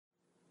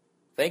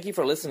Thank you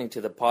for listening to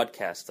the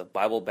podcast of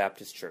Bible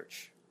Baptist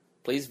Church.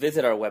 Please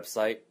visit our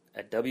website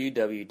at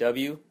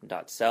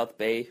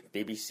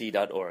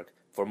www.southbaybbc.org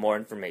for more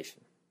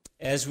information.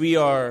 As we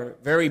are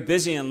very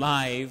busy in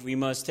life, we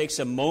must take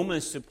some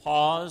moments to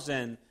pause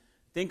and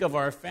think of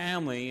our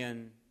family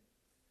and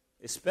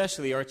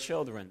especially our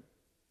children.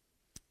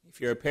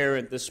 If you're a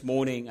parent this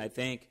morning, I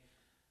think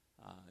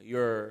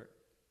you're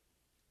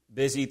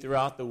busy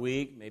throughout the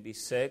week, maybe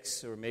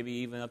 6 or maybe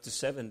even up to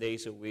 7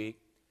 days a week,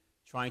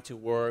 trying to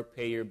work,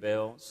 pay your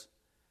bills,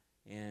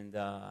 and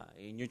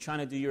you're trying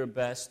to do your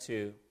best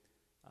to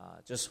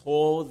just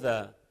hold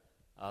the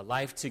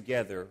life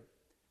together.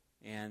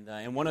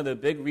 And one of the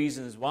big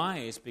reasons why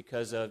is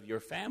because of your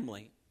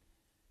family,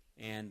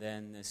 and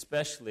then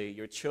especially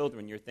your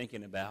children you're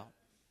thinking about.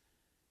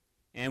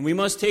 And we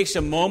must take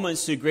some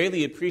moments to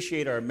greatly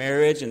appreciate our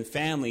marriage and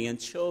family and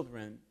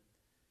children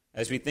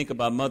as we think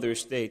about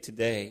Mother's Day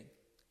today.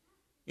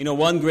 You know,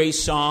 one great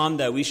psalm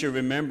that we should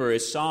remember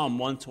is Psalm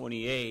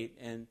 128,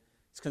 and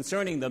it's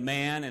concerning the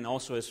man and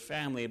also his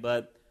family,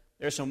 but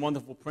there's some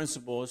wonderful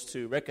principles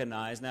to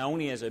recognize, not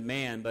only as a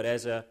man, but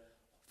as a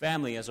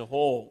family as a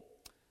whole.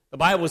 The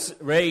Bible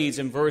reads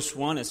in verse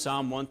 1 of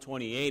Psalm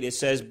 128, it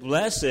says,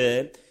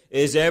 "Blessed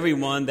is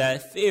everyone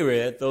that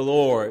feareth the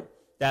Lord,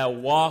 that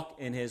walk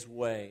in his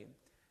way."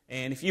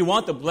 And if you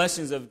want the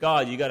blessings of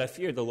God, you got to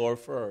fear the Lord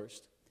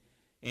first.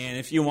 And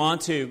if you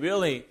want to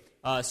really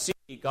see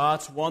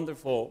God's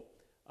wonderful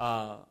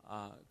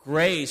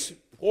grace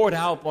poured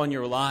out on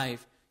your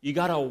life, you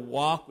got to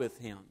walk with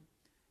Him.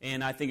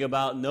 And I think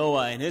about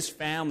Noah and his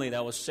family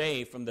that was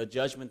saved from the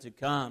judgment to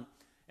come.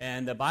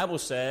 And the Bible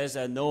says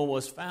that Noah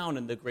was found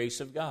in the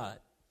grace of God.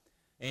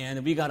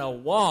 And we got to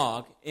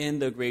walk in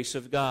the grace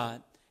of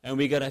God. And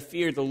we got to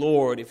fear the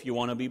Lord if you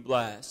want to be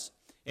blessed.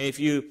 And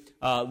if you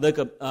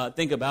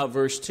think about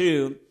verse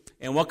 2,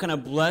 and what kind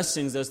of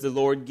blessings does the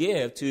Lord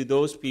give to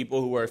those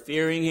people who are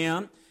fearing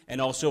Him and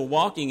also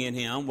walking in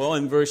Him? Well,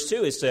 in verse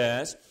 2 it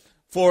says,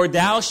 "For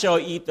thou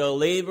shalt eat the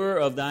labor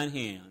of thine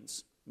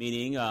hands,"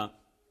 meaning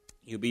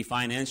you'll be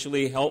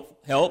financially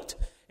helped,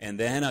 and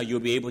then you'll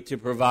be able to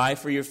provide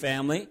for your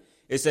family.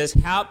 It says,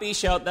 "Happy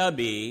shalt thou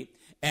be,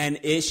 and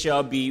it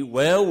shall be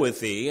well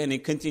with thee." And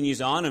it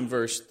continues on in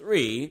verse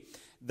 3,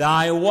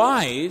 "Thy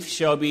wife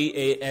shall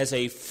be as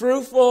a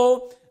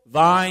fruitful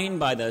vine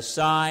by the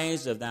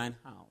sides of thine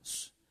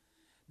house.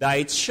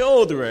 Thy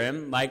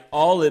children like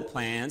olive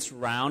plants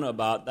round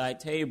about thy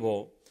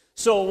table."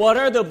 So what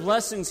are the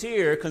blessings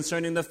here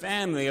concerning the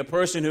family? A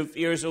person who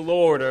fears the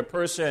Lord, or a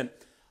person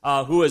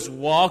who is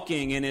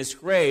walking in His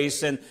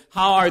grace. And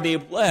how are they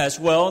blessed?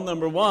 Well,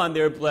 number one,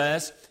 they're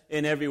blessed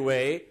in every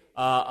way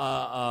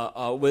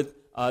with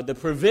the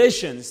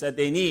provisions that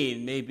they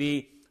need.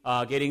 Maybe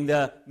getting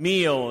the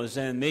meals,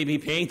 and maybe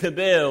paying the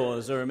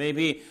bills, or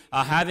maybe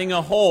having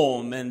a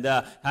home and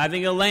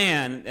having a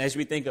land, as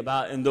we think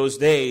about in those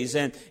days.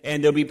 And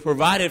they'll be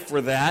provided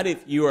for that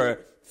if you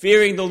are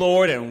fearing the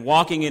Lord and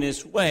walking in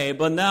His way.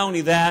 But not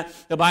only that,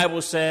 the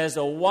Bible says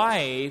a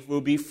wife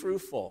will be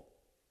fruitful.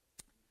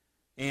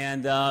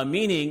 And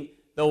meaning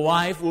the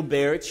wife will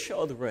bear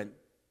children.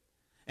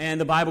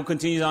 And the Bible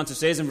continues on to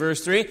say in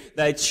verse 3,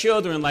 "Thy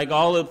children like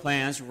olive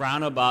plants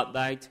round about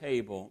thy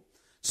table."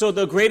 So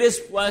the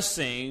greatest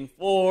blessing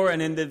for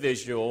an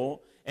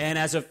individual and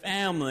as a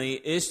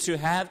family is to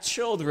have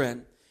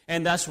children.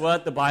 And that's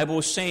what the Bible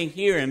is saying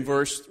here in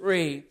verse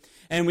 3.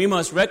 And we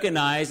must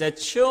recognize that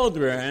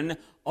children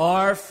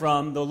are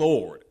from the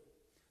Lord.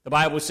 The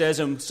Bible says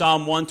in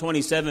Psalm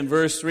 127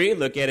 verse 3,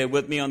 look at it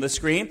with me on the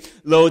screen,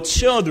 "Lo,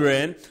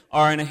 children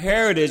are an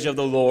heritage of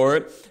the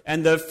Lord,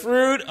 and the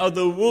fruit of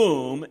the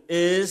womb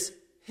is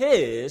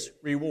His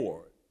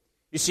reward."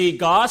 You see,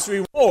 God's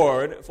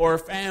reward for a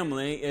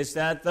family is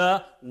that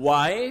the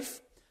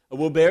wife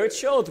will bear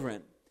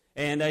children,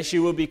 and that she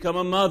will become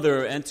a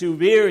mother and to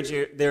rear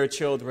their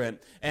children.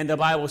 And the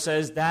Bible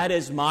says that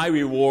is my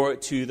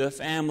reward to the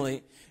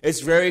family.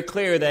 It's very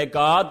clear that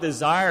God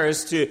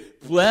desires to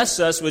bless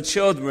us with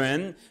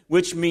children,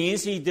 which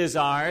means He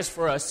desires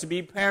for us to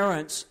be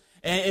parents.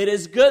 And it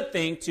is a good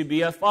thing to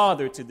be a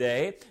father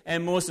today.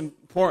 And most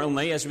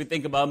importantly, as we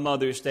think about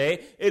Mother's Day,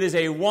 it is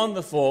a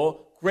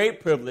wonderful, great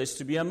privilege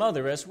to be a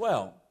mother as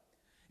well.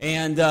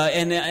 And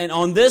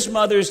on this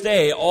Mother's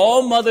Day,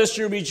 all mothers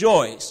should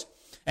rejoice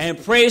and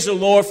praise the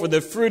Lord for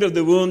the fruit of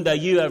the womb that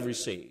you have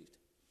received.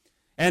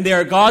 And they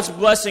are God's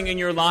blessing in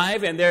your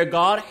life, and they are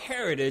God's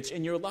heritage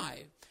in your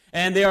life.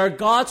 And they are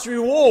God's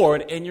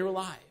reward in your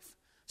life.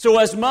 So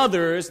as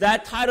mothers,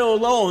 that title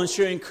alone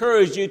should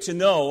encourage you to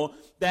know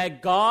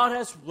that God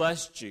has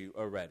blessed you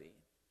already.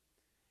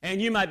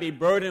 And you might be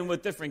burdened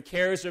with different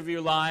cares of your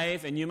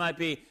life, and you might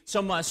be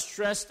somewhat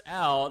stressed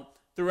out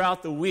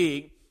throughout the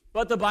week.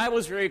 But the Bible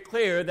is very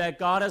clear that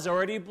God has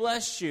already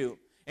blessed you.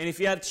 And if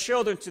you have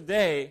children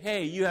today,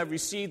 hey, you have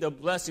received the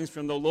blessings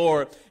from the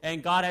Lord,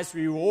 and God has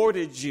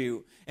rewarded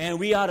you. And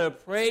we ought to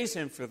praise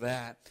Him for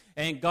that.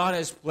 And God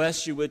has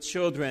blessed you with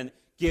children,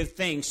 give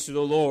thanks to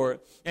the Lord.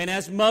 And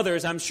as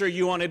mothers, I'm sure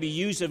you want to be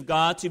used of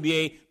God to be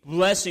a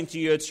blessing to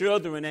your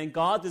children, and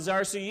God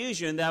desires to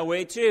use you in that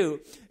way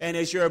too. And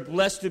as you're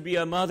blessed to be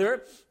a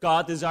mother,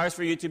 God desires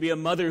for you to be a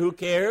mother who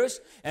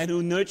cares and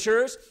who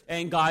nurtures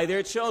and guides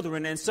their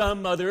children. And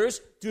some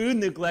mothers do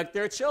neglect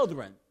their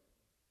children,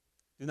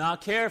 do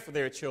not care for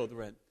their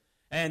children,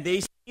 and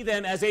they see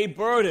them as a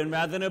burden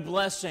rather than a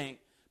blessing.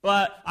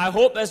 But I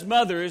hope as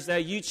mothers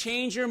that you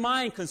change your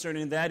mind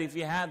concerning that if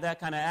you have that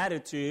kind of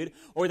attitude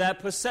or that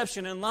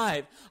perception in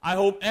life. I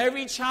hope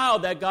every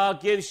child that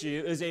God gives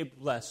you is a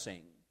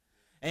blessing.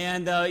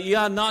 And you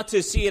ought not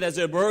to see it as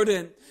a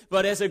burden,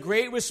 but as a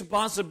great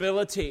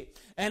responsibility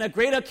and a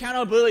great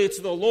accountability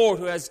to the Lord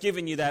who has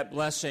given you that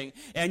blessing.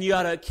 And you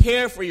ought to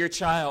care for your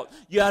child.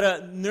 You ought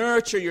to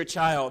nurture your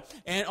child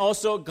and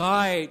also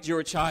guide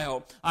your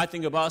child. I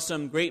think about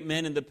some great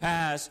men in the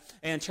past,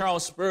 and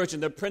Charles Spurgeon,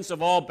 the Prince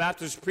of all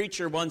Baptist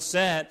preacher, once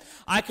said,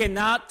 "I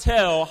cannot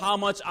tell how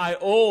much I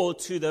owe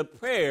to the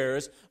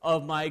prayers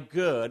of my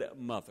good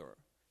mother."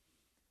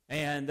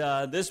 And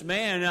this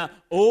man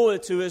owed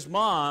it to his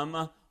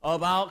mom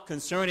about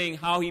concerning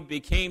how he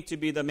became to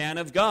be the man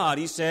of God.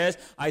 He says,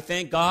 "I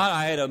thank God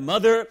I had a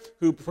mother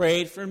who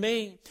prayed for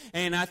me."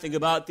 And I think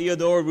about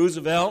Theodore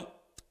Roosevelt,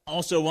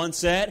 also once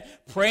said,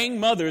 "Praying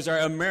mothers are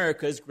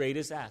America's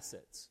greatest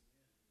assets."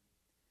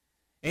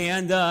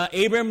 And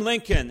Abraham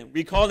Lincoln,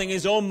 recalling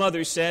his own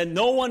mother, said,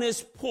 "No one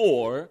is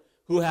poor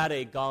who had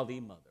a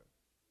godly mother."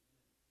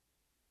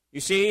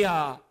 You see,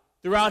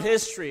 throughout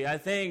history, I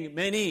think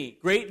many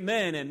great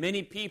men and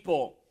many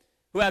people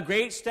who have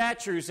great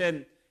statures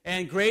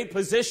and great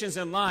positions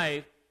in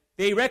life,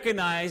 they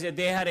recognized that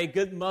they had a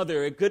good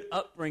mother, a good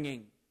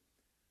upbringing,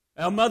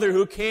 a mother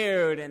who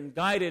cared and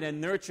guided and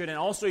nurtured and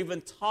also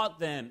even taught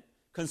them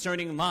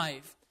concerning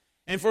life.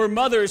 And for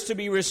mothers to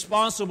be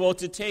responsible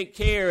to take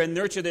care and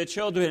nurture their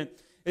children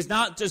is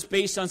not just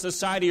based on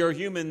society or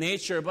human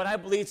nature, but I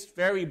believe it's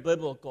very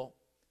biblical.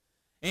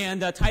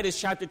 And Titus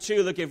chapter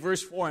 2, look at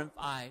verse 4 and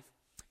 5.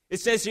 It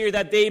says here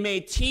that they may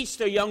teach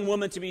the young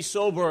woman to be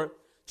sober,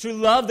 to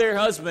love their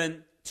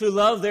husband, to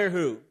love their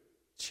who?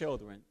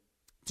 Children.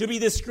 To be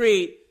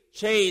discreet,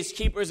 chaste,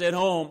 keepers at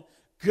home,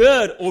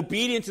 good,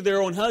 obedient to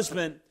their own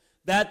husband,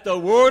 that the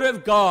word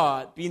of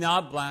God be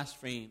not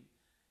blasphemed.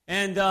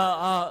 And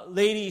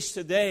ladies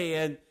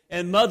today,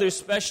 and mothers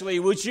especially,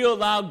 would you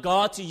allow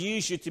God to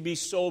use you to be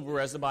sober,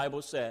 as the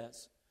Bible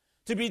says?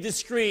 To be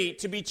discreet,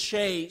 to be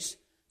chaste,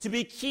 to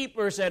be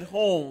keepers at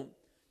home,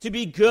 to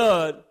be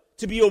good,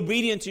 to be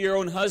obedient to your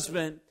own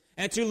husband,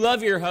 and to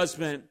love your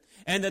husband.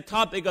 And the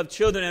topic of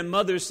children and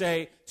mothers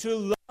say,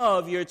 to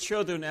love your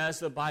children as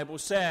the Bible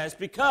says.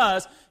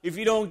 Because if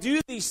you don't do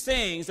these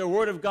things, the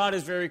Word of God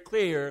is very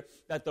clear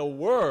that the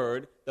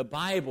Word, the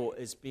Bible,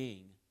 is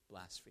being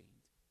blasphemed.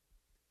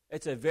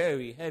 It's a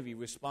very heavy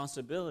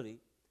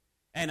responsibility.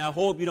 And I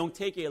hope you don't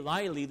take it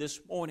lightly this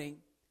morning.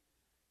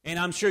 And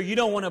I'm sure you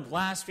don't want to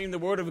blaspheme the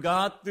Word of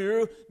God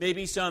through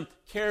maybe some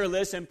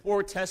careless and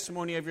poor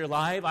testimony of your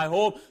life. I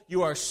hope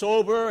you are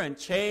sober and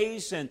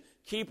chaste and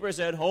keepers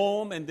at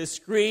home and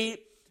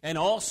discreet and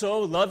also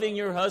loving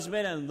your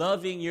husband and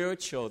loving your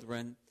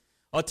children.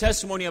 A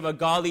testimony of a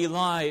godly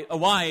a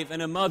wife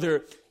and a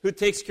mother who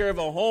takes care of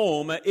a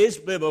home is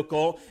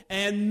biblical,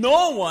 and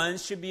no one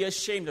should be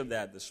ashamed of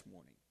that this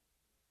morning.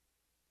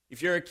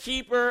 If you're a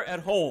keeper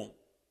at home,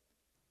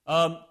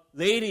 a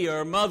lady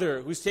or a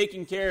mother who's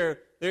taking care of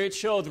their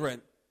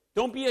children,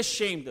 don't be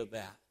ashamed of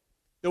that.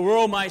 The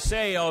world might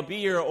say, "Oh, be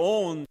your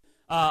own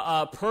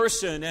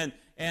person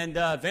and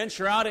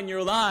venture out in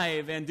your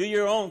life and do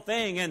your own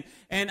thing."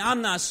 And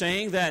I'm not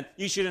saying that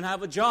you shouldn't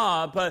have a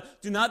job,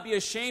 but do not be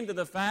ashamed of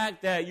the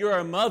fact that you're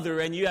a mother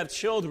and you have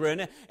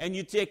children and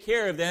you take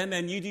care of them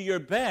and you do your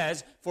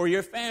best for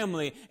your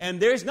family. And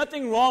there's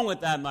nothing wrong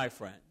with that, my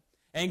friend.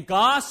 And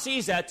God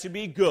sees that to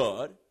be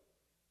good.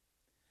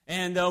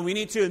 And we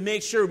need to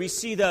make sure we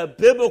see the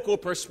biblical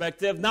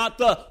perspective, not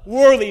the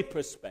worldly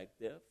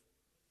perspective.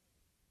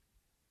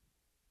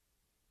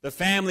 The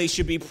family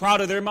should be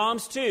proud of their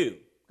moms too,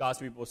 God's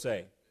people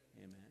say.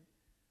 Amen.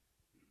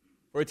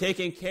 For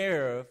taking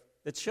care of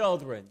the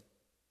children.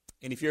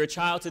 And if you're a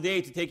child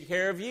today, to take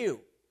care of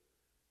you.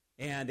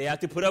 And they have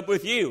to put up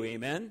with you.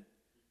 Amen.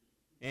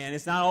 And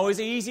it's not always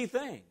an easy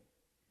thing.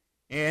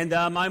 And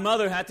my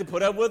mother had to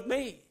put up with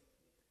me.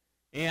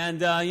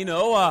 And,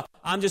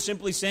 I'm just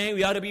simply saying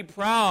we ought to be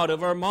proud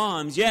of our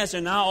moms. Yes,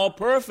 they're not all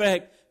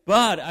perfect,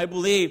 but I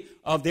believe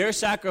of their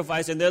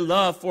sacrifice and their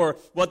love for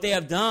what they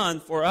have done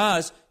for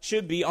us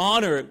should be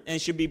honored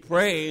and should be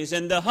praised.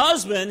 And the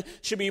husband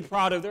should be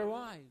proud of their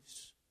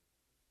wives.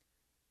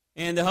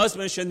 And the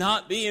husband should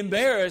not be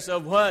embarrassed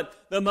of what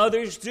the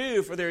mothers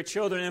do for their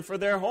children and for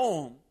their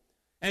home.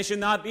 And should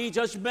not be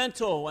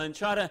judgmental and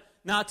try to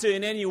not to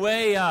in any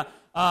way,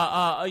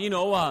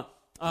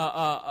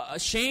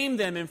 shame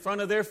them in front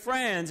of their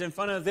friends, in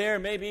front of their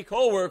maybe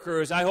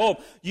co-workers. I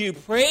hope you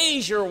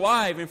praise your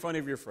wife in front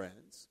of your friends.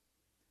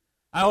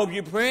 I hope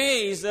you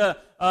praise the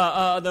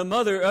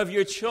mother of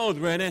your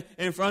children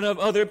in front of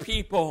other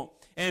people.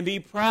 and be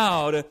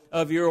proud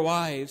of your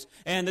wives.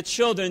 And the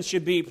children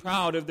should be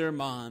proud of their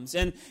moms.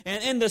 And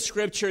in the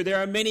Scripture, there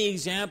are many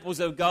examples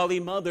of godly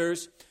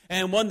mothers.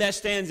 And one that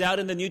stands out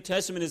in the New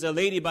Testament is a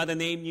lady by the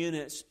name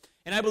Eunice.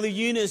 And I believe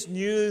Eunice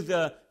knew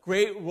the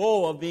great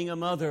role of being a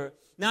mother.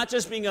 Not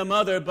just being a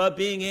mother, but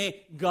being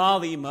a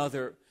godly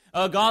mother.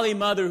 A godly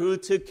mother who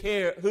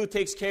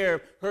takes care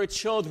of her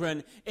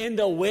children in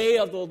the way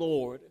of the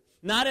Lord.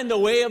 Not in the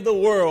way of the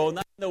world,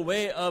 not in the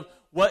way of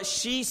what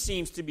she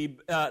seems to be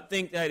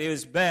think that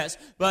is best,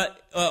 but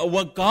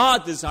what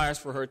God desires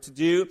for her to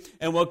do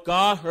and what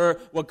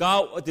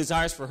God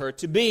desires for her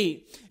to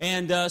be.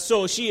 And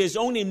so she is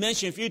only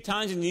mentioned a few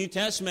times in the New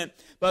Testament,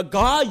 but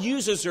God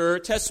uses her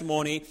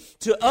testimony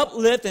to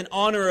uplift and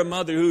honor a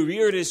mother who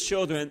reared his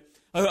children,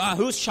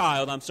 whose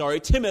child,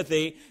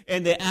 Timothy,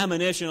 in the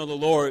admonition of the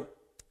Lord.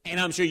 And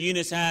I'm sure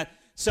Eunice had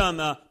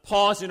some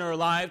pause in her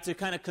life to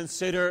kind of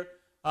consider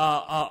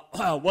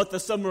what the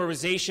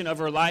summarization of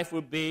her life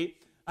would be.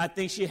 I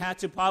think she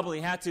probably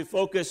had to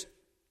focus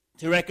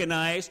to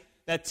recognize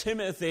that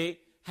Timothy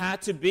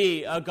had to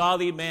be a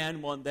godly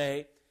man one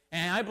day.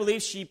 And I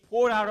believe she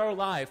poured out her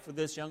life for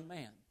this young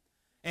man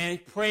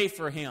and prayed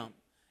for him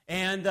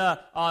and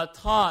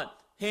taught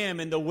him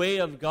in the way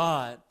of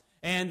God.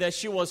 And that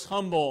she was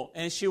humble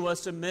and she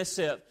was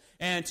submissive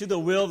and to the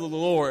will of the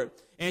Lord.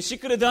 And she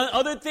could have done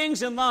other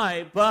things in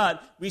life,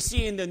 but we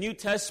see in the New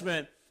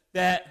Testament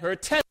that her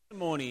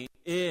testimony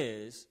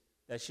is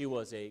that she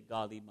was a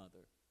godly mother.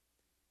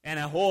 And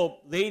I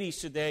hope, ladies,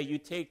 today you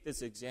take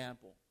this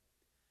example.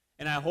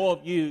 And I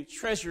hope you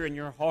treasure in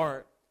your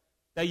heart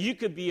that you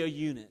could be a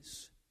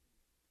Eunice.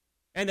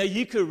 And that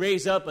you could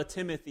raise up a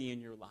Timothy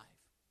in your life.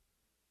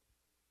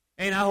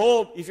 And I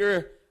hope if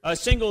you're a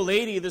single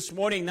lady this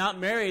morning, not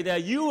married,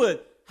 that you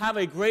would have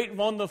a great,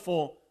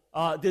 wonderful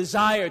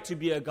desire to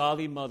be a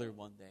godly mother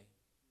one day.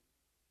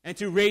 And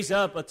to raise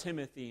up a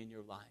Timothy in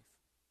your life.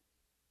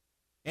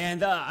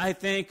 And I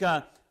think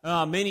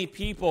many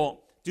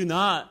people do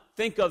not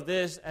think of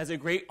this as a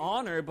great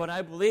honor, but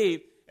I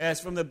believe, as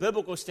from the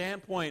biblical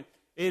standpoint,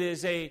 it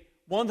is a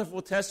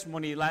wonderful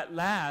testimony that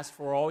lasts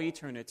for all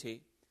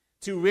eternity.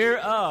 To rear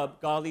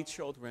up godly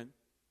children.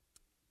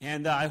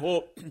 And I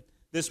hope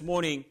this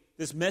morning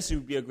this message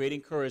would be a great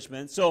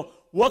encouragement. So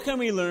what can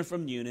we learn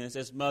from Eunice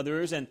as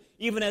mothers and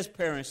even as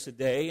parents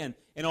today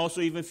and also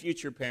even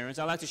future parents?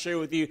 I'd like to share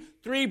with you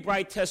 3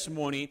 bright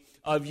testimony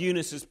of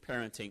Eunice's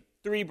parenting.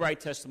 3 bright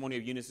testimony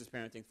of Eunice's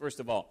parenting.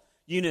 First of all,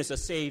 Eunice, a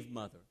saved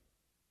mother.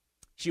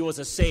 She was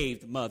a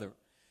saved mother.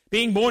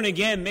 Being born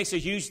again makes a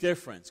huge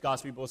difference,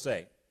 God's people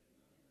say.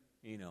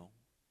 You know.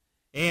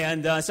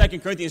 And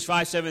 2 Corinthians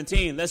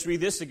 5:17, let's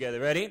read this together.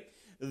 Ready?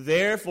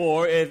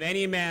 Therefore, if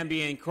any man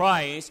be in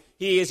Christ,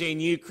 he is a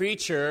new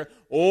creature.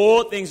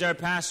 All things are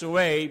passed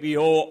away.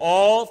 Behold,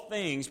 all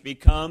things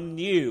become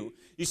new.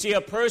 You see,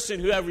 a person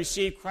who has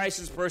received Christ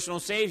as personal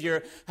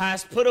Savior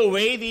has put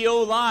away the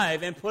old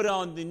life and put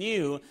on the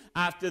new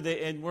after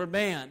the inward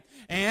man.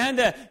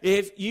 And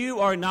if you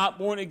are not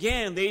born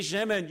again, ladies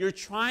and gentlemen, you're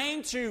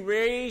trying to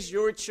raise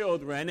your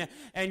children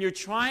and you're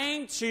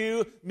trying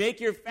to make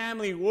your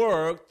family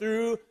work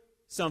through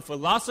some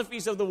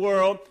philosophies of the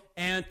world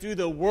and through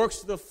the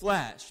works of the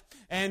flesh.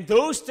 And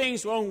those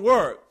things won't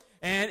work.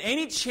 And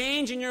any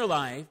change in your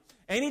life,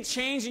 any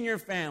change in your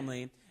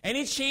family,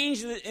 any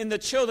change in the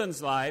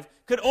children's life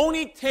could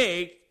only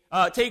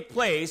take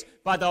place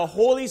by the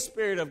Holy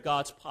Spirit of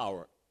God's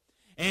power.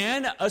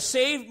 And a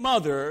saved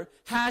mother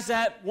has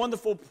that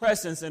wonderful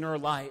presence in her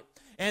life.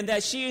 And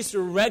that she is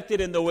directed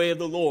in the way of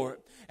the Lord.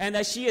 And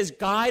that she is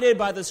guided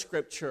by the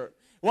Scripture.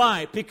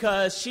 Why?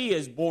 Because she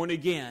is born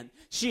again.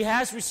 She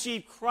has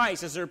received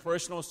Christ as her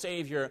personal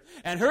Savior.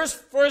 And her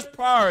first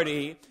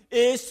priority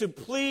is to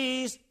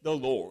please the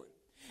Lord.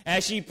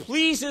 As she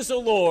pleases the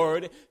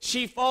Lord,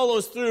 she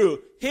follows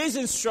through His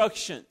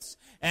instructions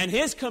and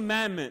His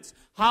commandments,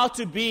 how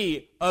to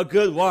be a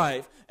good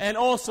wife and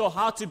also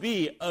how to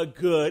be a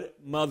good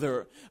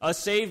mother. A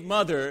saved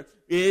mother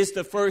is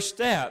the first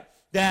step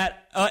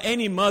that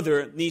any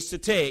mother needs to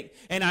take.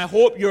 And I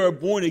hope you're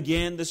born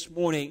again this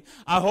morning.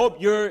 I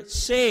hope you're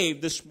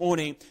saved this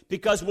morning,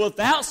 because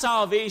without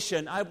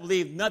salvation, I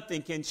believe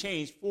nothing can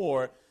change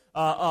for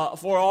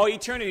all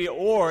eternity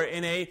or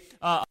in a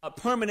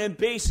permanent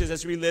basis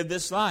as we live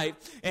this life.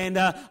 And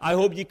I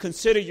hope you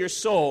consider your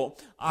soul.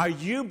 Are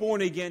you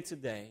born again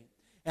today?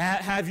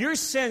 Have your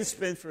sins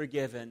been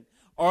forgiven?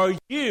 Are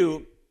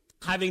you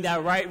having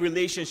that right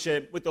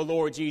relationship with the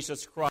Lord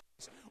Jesus Christ?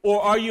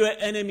 Or are you an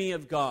enemy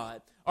of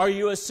God? Are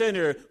you a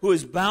sinner who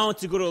is bound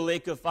to go to a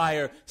lake of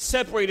fire,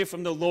 separated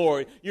from the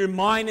Lord? Your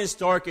mind is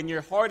darkened,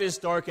 your heart is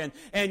darkened,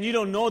 and you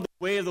don't know the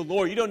way of the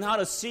Lord. You don't know how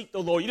to seek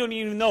the Lord. You don't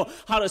even know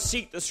how to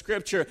seek the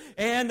Scripture.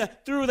 And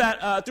through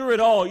it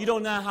all, you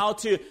don't know how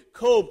to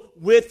cope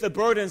with the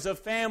burdens of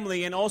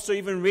family and also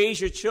even raise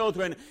your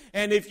children.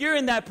 And if you're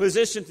in that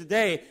position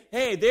today,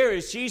 hey, there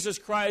is Jesus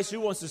Christ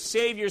who wants to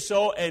save your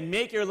soul and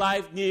make your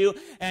life new,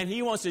 and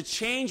He wants to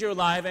change your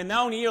life, and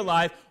not only your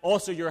life,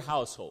 also your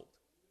household.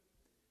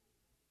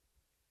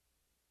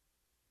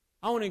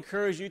 I want to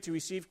encourage you to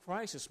receive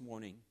Christ this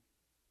morning.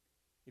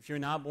 if you're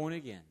not born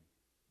again,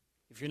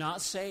 if you're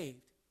not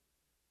saved.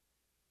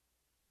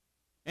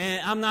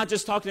 And I'm not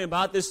just talking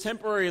about this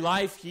temporary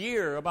life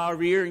here, about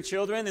rearing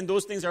children, and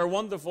those things are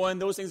wonderful,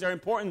 and those things are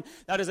important.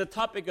 That is a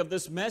topic of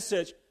this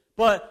message.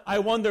 But I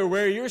wonder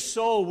where your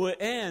soul will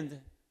end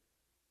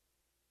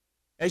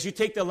as you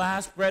take the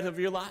last breath of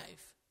your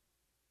life.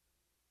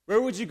 Where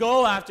would you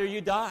go after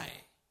you die?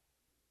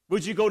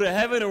 Would you go to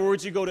heaven or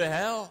would you go to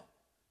hell?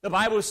 The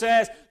Bible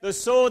says, the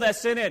soul that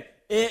sinneth,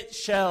 it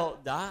shall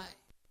die.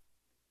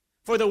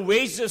 For the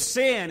wages of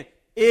sin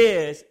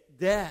is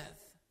death.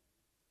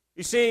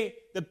 You see,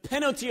 the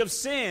penalty of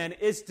sin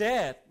is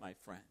death, my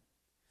friend.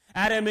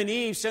 Adam and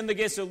Eve sinned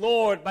against the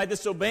Lord by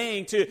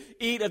disobeying to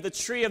eat of the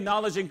tree of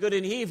knowledge of good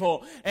and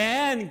evil.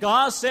 And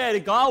God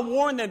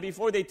warned them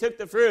before they took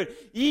the fruit,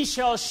 ye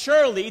shall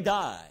surely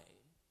die.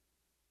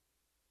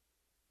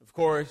 Of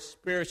course,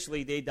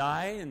 spiritually they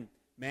die, and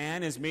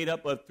man is made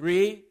up of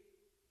three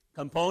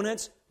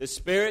components: the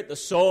spirit, the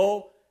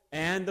soul,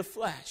 and the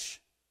flesh.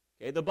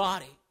 Okay, the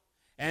body.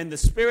 And the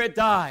spirit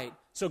died,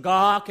 so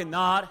God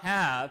cannot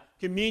have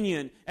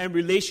communion and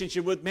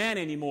relationship with man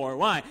anymore.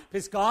 Why?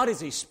 Because God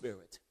is a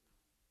spirit.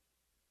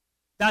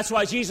 That's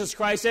why Jesus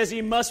Christ says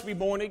he must be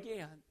born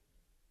again.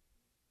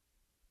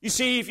 You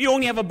see, if you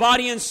only have a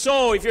body and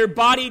soul, if your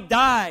body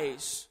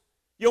dies,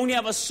 you only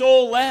have a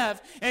soul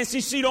left, and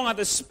since you don't have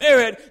the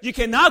spirit, you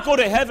cannot go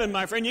to heaven,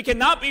 my friend. You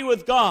cannot be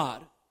with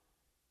God.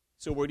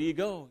 So where do you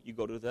go? You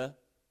go to the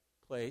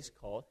place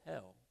called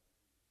hell.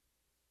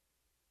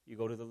 You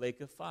go to the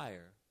lake of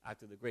fire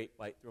after the great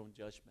white throne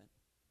judgment.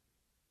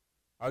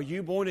 Are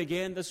you born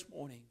again this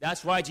morning?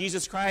 That's why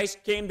Jesus Christ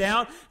came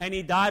down and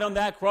he died on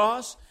that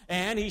cross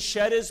and he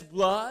shed his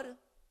blood.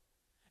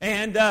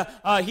 And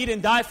he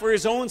didn't die for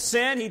his own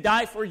sin. He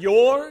died for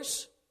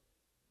yours.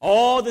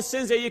 All the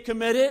sins that you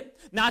committed,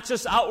 not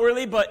just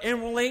outwardly but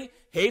inwardly,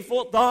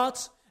 hateful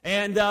thoughts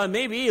and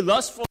maybe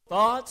lustful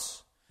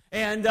thoughts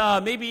and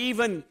maybe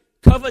even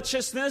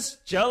covetousness,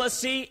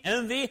 jealousy,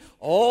 envy,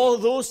 all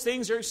those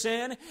things are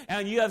sin,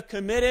 and you have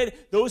committed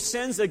those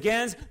sins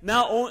against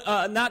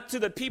not to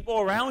the people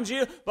around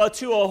you, but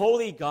to a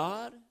holy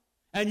God,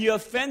 and you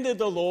offended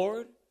the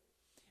Lord.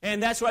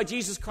 And that's why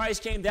Jesus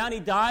Christ came down. He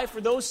died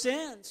for those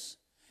sins.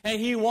 And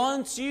he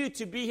wants you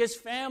to be his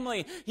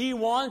family. He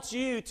wants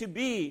you to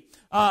be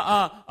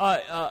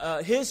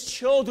his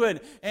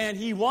children. And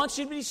he wants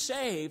you to be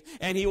saved.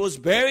 And he was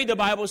buried, the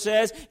Bible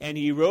says, and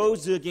he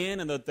rose again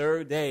on the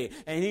third day.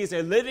 And he is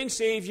a living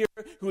Savior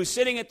who is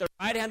sitting at the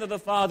right hand of the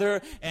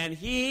Father. And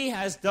he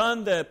has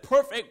done the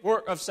perfect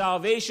work of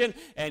salvation.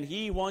 And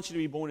he wants you to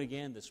be born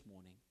again this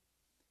morning.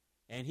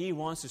 And he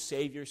wants to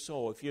save your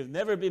soul. If you've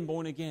never been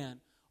born again,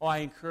 I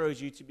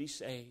encourage you to be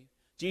saved.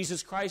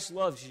 Jesus Christ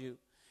loves you.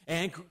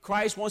 And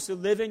Christ wants to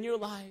live in your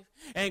life.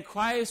 And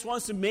Christ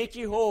wants to make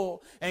you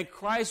whole. And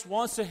Christ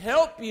wants to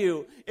help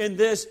you in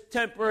this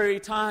temporary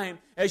time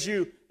as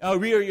you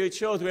rear your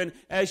children,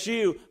 as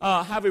you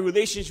have a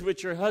relationship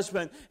with your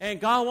husband.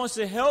 And God wants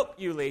to help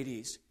you,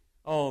 ladies.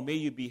 Oh, may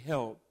you be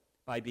helped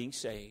by being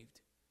saved.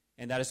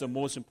 And that is the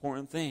most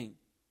important thing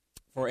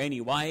for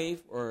any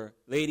wife or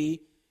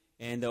lady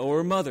and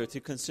or mother to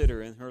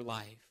consider in her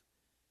life.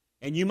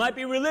 And you might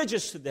be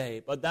religious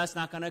today, but that's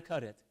not going to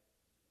cut it.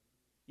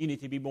 You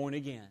need to be born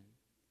again.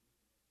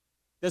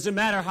 Doesn't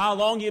matter how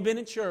long you've been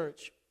in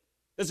church.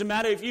 Doesn't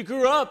matter if you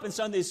grew up in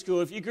Sunday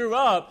school, if you grew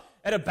up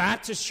at a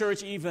Baptist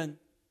church even.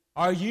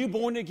 Are you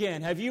born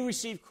again? Have you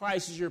received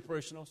Christ as your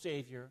personal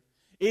Savior?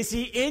 Is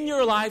he in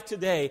your life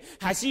today?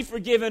 Has he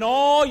forgiven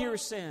all your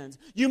sins?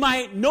 You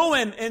might know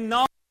him and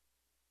not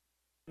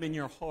him in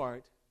your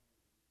heart.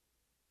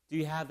 Do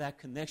you have that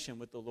connection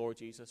with the Lord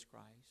Jesus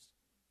Christ?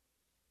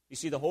 You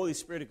see, the Holy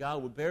Spirit of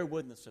God will bear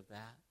witness of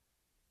that.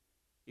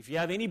 If you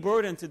have any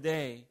burden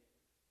today,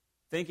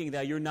 thinking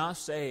that you're not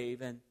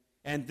saved,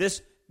 and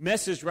this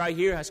message right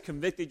here has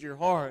convicted your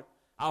heart,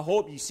 I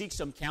hope you seek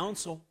some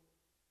counsel.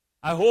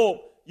 I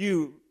hope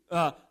you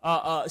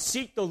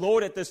seek the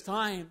Lord at this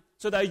time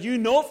so that you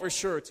know for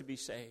sure to be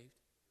saved.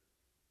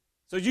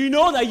 So you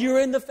know that you're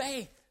in the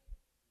faith.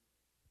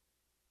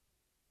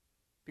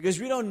 Because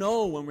we don't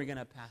know when we're going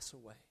to pass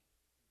away.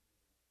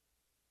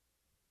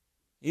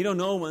 You don't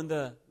know when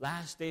the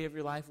last day of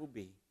your life will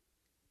be.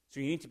 So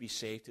you need to be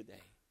saved today.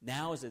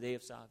 Now is the day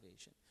of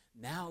salvation.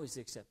 Now is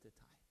the accepted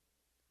time.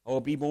 Oh,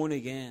 be born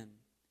again.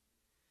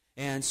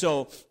 And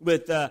so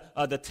with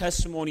the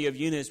testimony of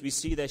Eunice, we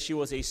see that she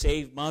was a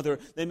saved mother.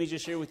 Let me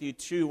just share with you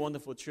two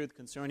wonderful truths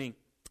concerning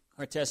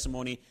her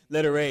testimony.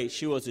 Letter A,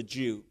 she was a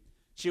Jew.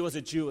 She was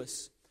a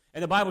Jewess.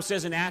 And the Bible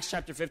says in Acts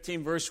chapter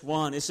 15, verse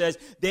 1, it says,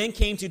 then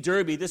came to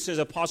Derbe, this is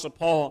Apostle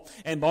Paul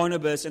and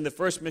Barnabas in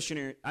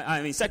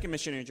the second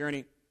missionary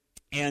journey.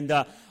 And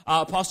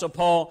Apostle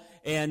Paul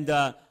and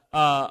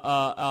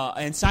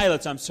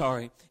Silas,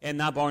 and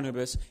not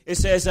Barnabas. It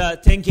says,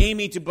 then came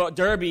he to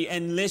Derbe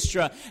and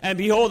Lystra, and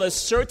behold, a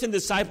certain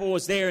disciple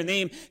was there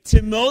named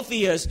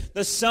Timotheus,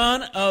 the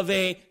son of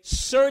a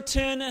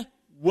certain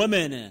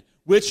woman,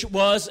 which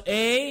was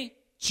a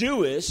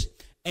Jewess,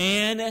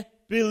 and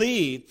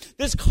believed.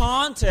 This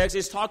context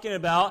is talking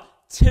about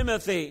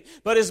Timothy,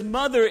 but his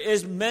mother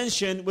is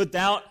mentioned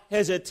without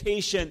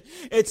hesitation.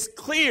 It's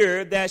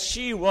clear that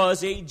she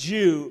was a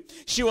Jew.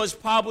 She was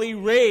probably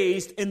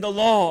raised in the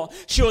law.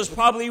 She was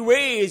probably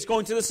raised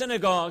going to the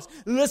synagogues,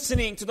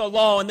 listening to the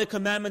law and the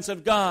commandments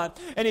of God.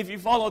 And if you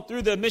follow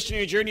through the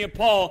missionary journey of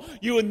Paul,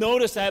 you will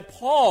notice that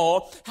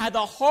Paul had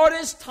the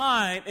hardest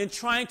time in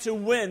trying to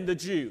win the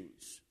Jews.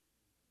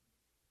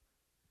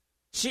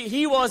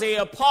 He was an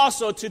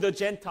apostle to the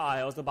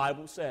Gentiles, the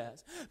Bible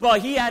says.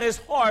 But he had his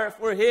heart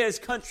for his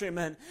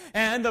countrymen.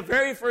 And the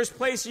very first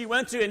place he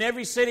went to in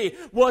every city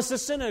was the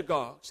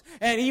synagogues.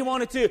 And he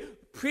wanted to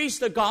preach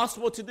the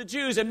gospel to the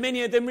Jews, and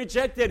many of them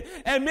rejected,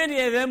 and many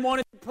of them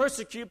wanted to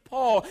persecute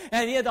Paul,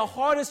 and he had the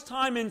hardest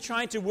time in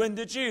trying to win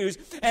the Jews.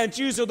 And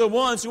Jews are the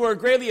ones who are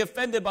greatly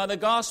offended by the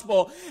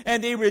gospel,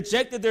 and they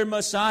rejected their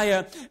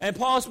Messiah. And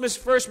Paul's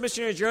first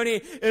missionary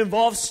journey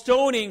involved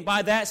stoning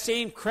by that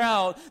same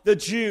crowd, the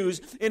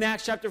Jews. In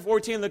Acts chapter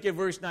 14, look at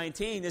verse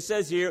 19. It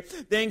says here,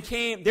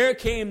 there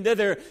came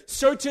thither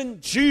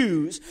certain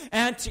Jews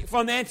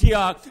from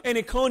Antioch and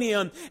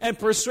Iconium, and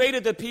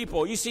persuaded the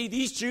people. You see,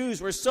 these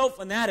Jews were so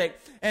fanatic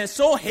and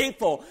so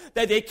hateful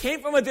that they came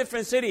from a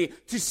different city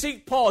to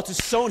seek Paul, to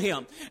stone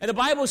him. And the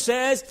Bible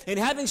says, and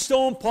having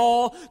stoned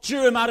Paul,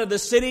 drew him out of the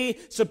city,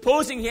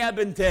 supposing he had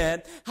been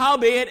dead.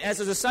 Howbeit, as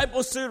the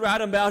disciples stood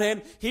round about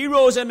him, he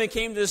rose up and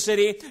came to the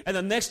city, and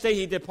the next day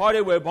he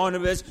departed with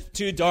Barnabas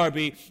to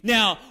Derbe.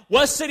 Now,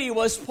 what city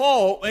was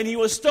Paul when he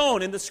was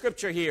stoned in the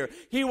scripture here?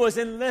 He was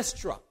in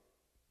Lystra.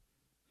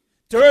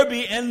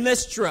 Derbe and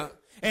Lystra.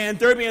 And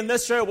Derbe and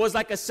Lystra was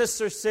like a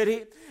sister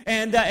city.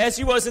 And as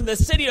he was in the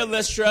city of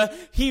Lystra,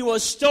 he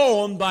was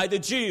stoned by the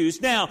Jews.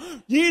 Now,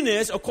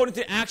 Eunice, according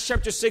to Acts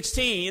chapter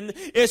 16,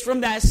 is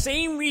from that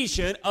same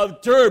region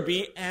of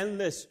Derbe and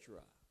Lystra.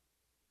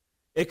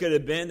 It could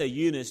have been that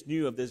Eunice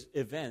knew of this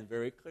event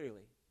very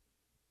clearly.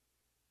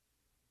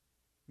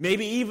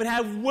 Maybe even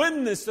have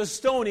witnessed the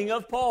stoning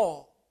of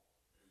Paul.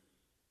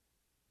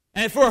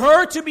 And for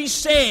her to be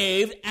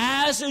saved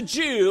as a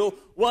Jew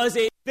was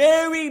a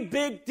very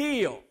big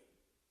deal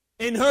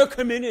in her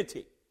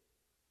community.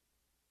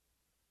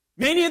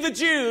 Many of the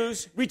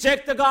Jews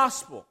reject the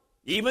gospel,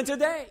 even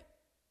today.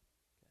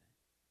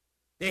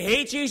 They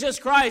hate Jesus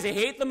Christ. They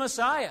hate the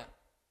Messiah.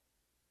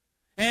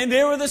 And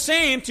they were the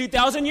same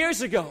 2,000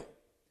 years ago.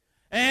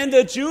 And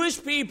the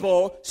Jewish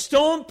people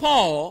stoned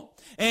Paul.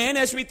 And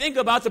as we think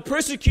about the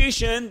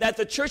persecution that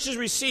the churches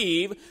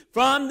receive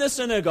from the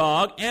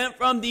synagogue and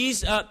from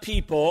these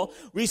people,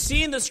 we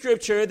see in the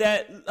scripture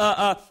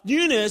that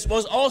Eunice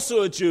was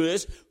also a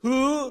Jewess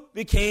who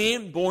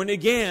became born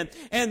again.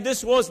 And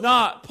this was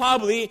not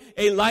probably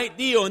a light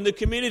deal in the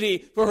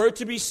community for her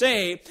to be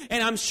saved.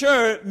 And I'm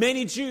sure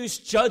many Jews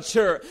judged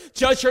her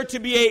to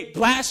be a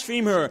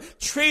blasphemer,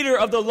 traitor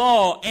of the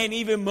law, and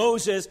even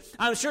Moses.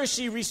 I'm sure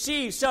she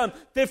received some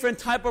different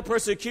type of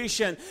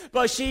persecution,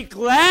 but she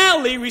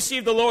gladly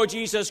received the Lord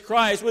Jesus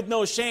Christ with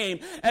no shame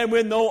and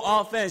with no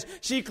offense.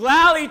 She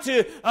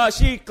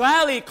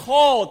gladly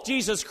called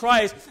Jesus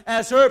Christ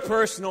as her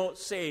personal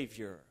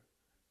Savior.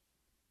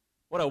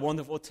 What a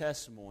wonderful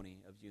testimony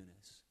of Eunice.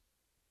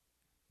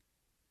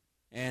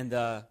 And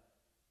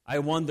I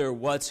wonder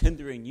what's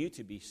hindering you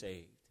to be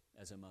saved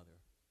as a mother.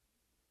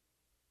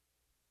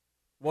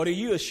 What are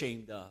you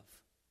ashamed of?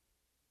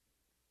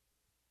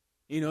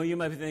 You know, you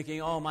might be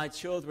thinking, oh, my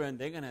children,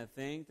 they're going to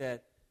think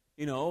that,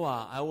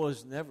 I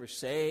was never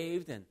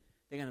saved, and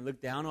they're going to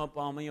look down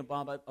upon me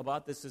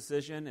about this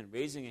decision and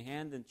raising a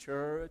hand in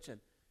church.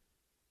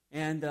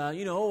 And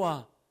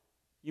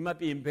you might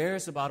be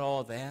embarrassed about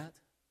all that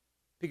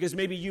because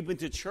maybe you've been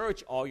to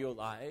church all your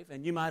life,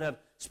 and you might have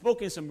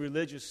spoken some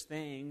religious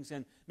things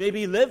and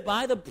maybe lived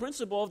by the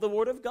principle of the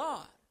Word of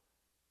God.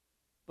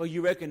 But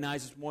you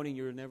recognize this morning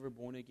you're never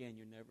born again.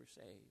 You're never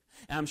saved.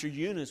 And I'm sure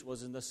Eunice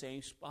was in the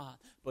same spot,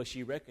 but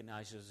she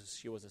recognizes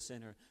she was a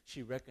sinner.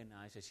 She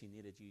recognized that she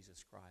needed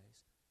Jesus Christ.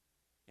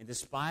 And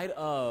despite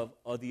of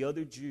the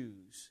other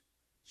Jews,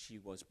 she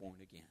was born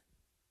again.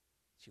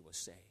 She was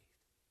saved.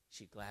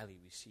 She gladly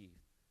received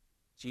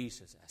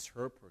Jesus as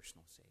her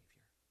personal Savior.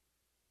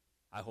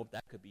 I hope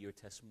that could be your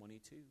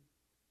testimony too.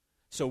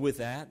 So with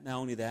that, not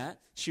only that,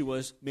 she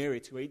was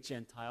married to a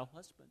Gentile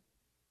husband.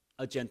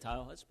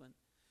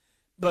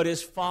 But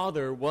his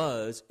father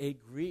was a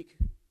Greek.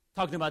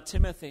 Talking about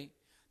Timothy,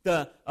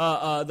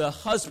 the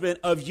husband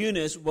of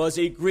Eunice was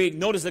a Greek.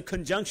 Notice the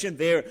conjunction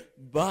there,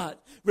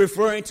 but,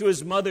 referring to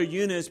his mother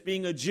Eunice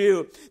being a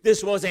Jew.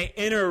 This was an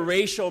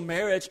interracial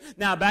marriage.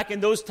 Now, back in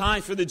those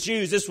times for the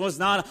Jews, this was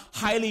not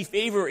highly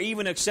favored or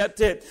even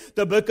accepted.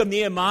 The book of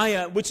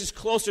Nehemiah, which is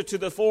closer to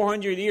the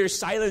 400 years,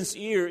 silence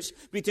years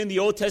between the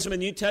Old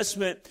Testament and New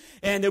Testament.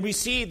 And we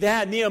see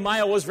that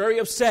Nehemiah was very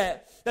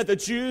upset that the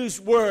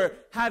Jews were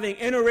having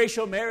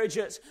interracial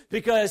marriages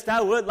because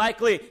that would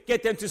likely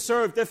get them to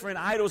serve different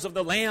idols of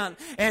the land.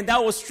 And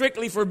that was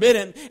strictly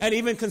forbidden and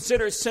even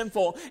considered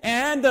sinful.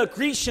 And the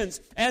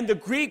Grecians and the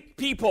Greek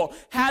people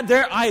had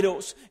their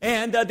idols,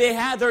 and they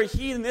had their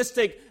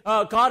heathenistic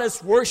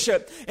goddess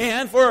worship.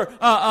 And for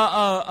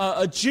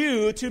a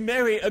Jew to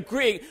marry a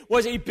Greek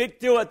was a big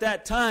deal at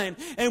that time.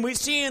 And we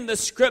see in the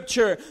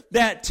scripture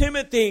that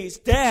Timothy's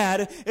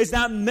dad is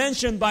not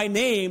mentioned by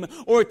name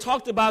or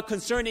talked about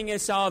concerning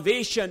his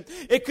salvation.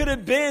 It could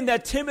have been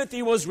that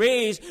Timothy was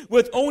raised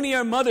with only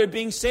her mother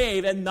being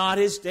saved and not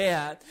his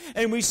dad.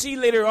 And we see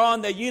later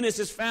on that Eunice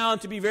is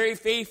found to be very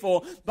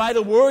faithful by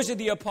the words of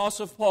the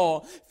Apostle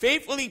Paul,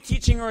 faithfully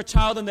teaching her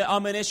child in the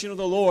admonition of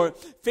the Lord,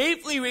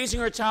 faithfully raising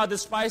her child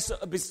despite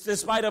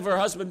of her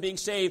husband being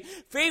saved,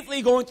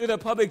 faithfully going through the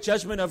public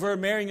judgment of her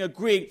marrying a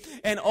Greek,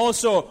 and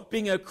also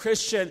being a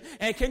Christian.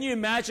 And can you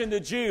imagine the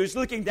Jews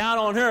looking down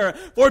on her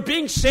for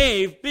being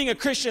saved, being a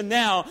Christian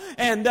now,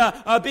 and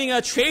being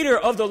a traitor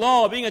of the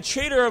law, being a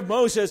traitor of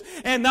Moses.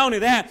 And not only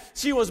that,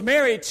 she was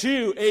married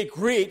to a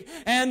Greek.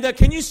 And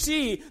can you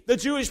see the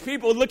Jewish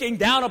people looking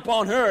down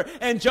upon her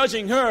and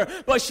judging her?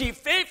 But she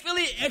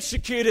faithfully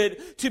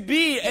executed to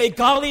be a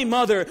godly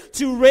mother,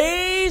 to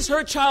raise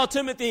her child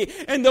Timothy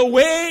in the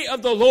way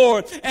of the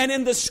Lord and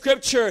in the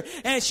scripture.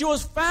 And she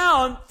was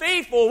found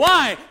faithful.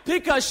 Why?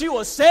 Because she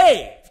was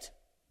saved.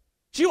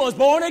 She was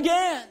born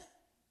again.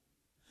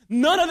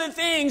 None of the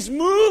things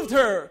moved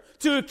her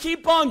to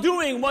keep on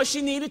doing what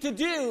she needed to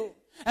do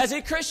as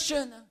a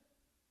Christian.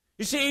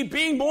 You see,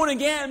 being born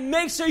again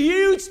makes a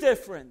huge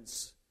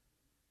difference.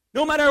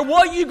 No matter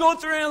what you go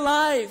through in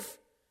life,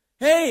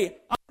 hey,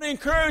 I want to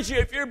encourage you,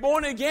 if you're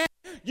born again,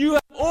 you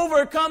have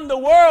overcome the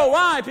world.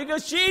 Why?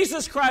 Because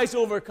Jesus Christ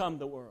overcome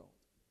the world.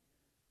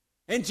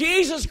 And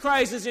Jesus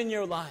Christ is in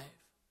your life.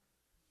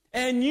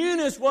 And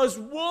Eunice was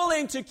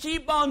willing to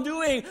keep on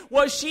doing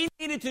what she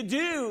needed to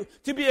do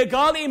to be a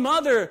godly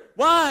mother.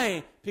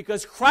 Why?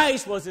 Because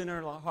Christ was in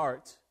her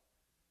heart.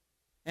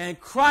 And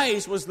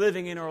Christ was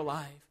living in her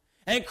life.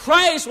 And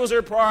Christ was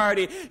her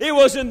priority. It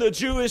wasn't the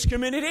Jewish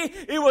community.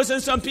 It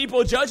wasn't some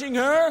people judging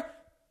her.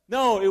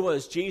 No, it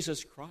was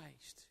Jesus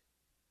Christ.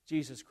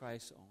 Jesus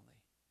Christ only.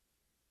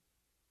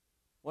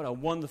 What a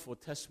wonderful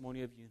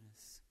testimony of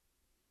Eunice.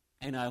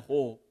 And I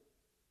hope,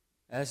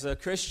 as a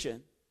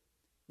Christian,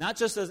 not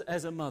just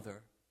as a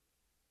mother,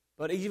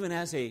 but even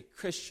as a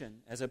Christian,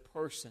 as a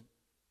person,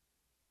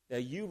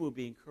 that you will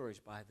be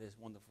encouraged by this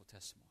wonderful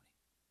testimony.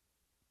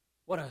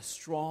 What a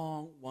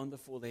strong,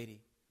 wonderful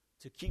lady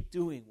to keep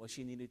doing what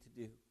she needed to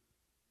do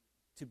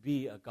to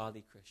be a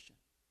godly Christian.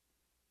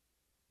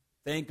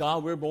 Thank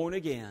God we're born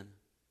again.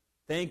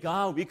 Thank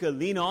God we could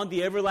lean on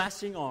the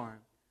everlasting arm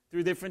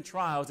through different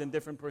trials and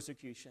different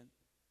persecution.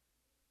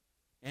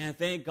 And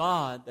thank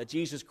God that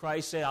Jesus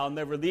Christ said, I'll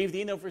never leave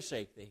thee nor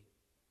forsake thee.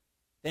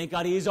 Thank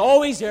God He is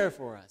always there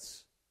for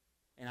us.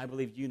 And I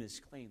believe Eunice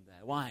claimed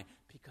that. Why?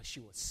 Because she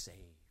was saved.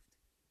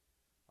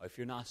 Or if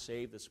you're not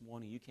saved this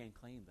morning, you can't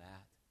claim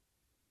that.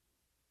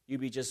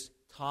 You'll be just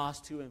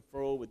tossed to and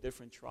fro with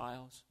different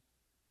trials.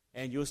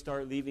 And you'll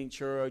start leaving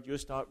church. You'll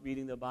stop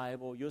reading the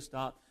Bible. You'll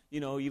stop,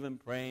 even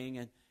praying.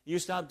 And you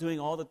stop doing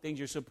all the things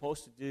you're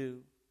supposed to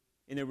do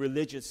in a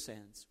religious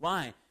sense.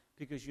 Why?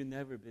 Because you've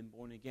never been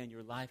born again.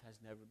 Your life has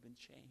never been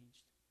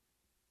changed.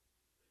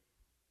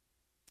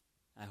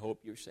 I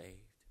hope you're saved.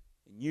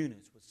 And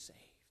Eunice was saved.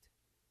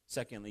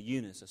 Secondly,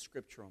 Eunice, a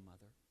scriptural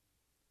mother.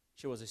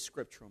 She was a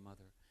scriptural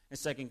mother. In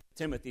 2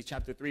 Timothy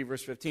chapter 3,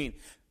 verse 15,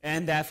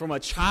 and that from a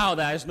child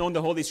that has known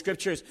the Holy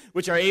Scriptures,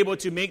 which are able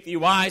to make thee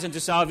wise unto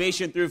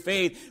salvation through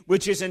faith,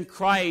 which is in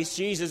Christ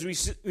Jesus.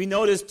 We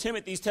notice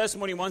Timothy's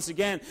testimony once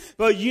again,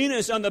 but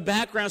Eunice on the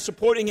background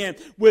supporting him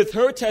with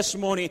her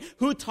testimony.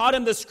 Who taught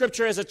him the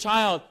Scripture as a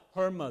child?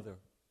 Her mother.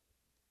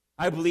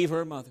 I believe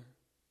her mother.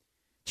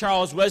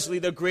 Charles Wesley,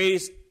 the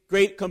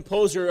great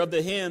composer of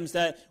the hymns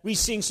that we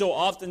sing so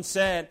often,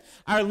 said,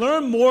 I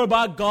learned more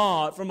about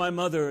God from my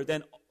mother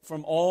than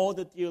from all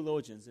the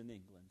theologians in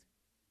England.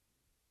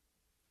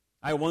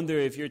 I wonder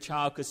if your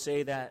child could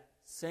say that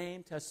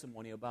same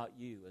testimony about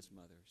you as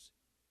mothers.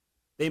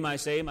 They might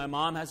say, my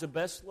mom has the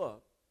best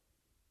look.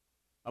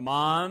 My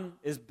mom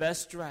is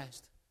best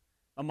dressed.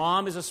 My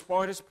mom is the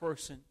smartest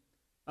person.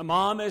 My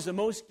mom is the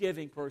most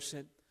giving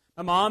person.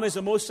 My mom is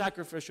the most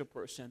sacrificial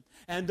person.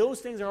 And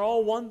those things are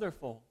all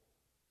wonderful.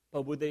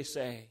 But would they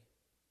say,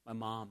 my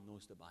mom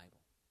knows the Bible?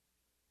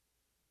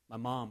 My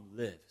mom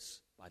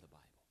lives by the Bible.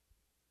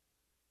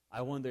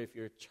 I wonder if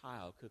your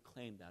child could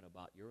claim that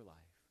about your life.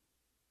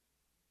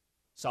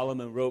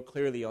 Solomon wrote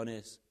clearly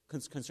on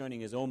concerning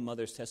his own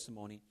mother's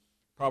testimony.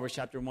 Proverbs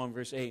chapter 1,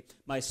 verse 8,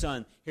 my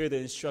son, hear the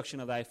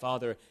instruction of thy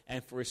father,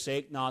 and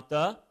forsake not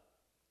the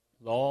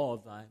law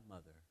of thy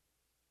mother.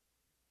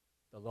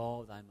 The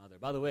law of thy mother.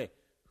 By the way,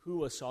 who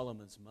was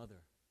Solomon's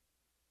mother?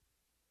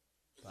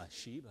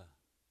 Bathsheba.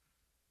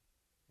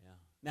 Yeah.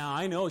 Now,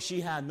 I know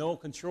she had no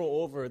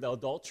control over the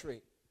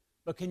adultery,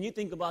 but can you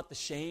think about the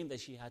shame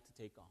that she had to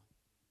take on?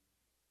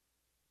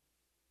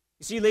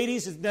 You see,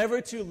 ladies, it's never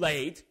too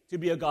late to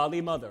be a godly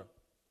mother.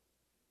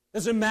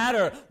 Doesn't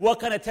matter what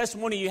kind of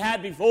testimony you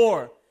had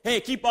before. Hey,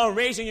 keep on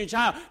raising your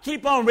child.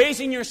 Keep on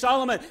raising your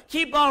Solomon.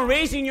 Keep on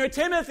raising your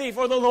Timothy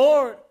for the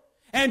Lord.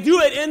 And do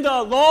it in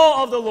the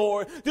law of the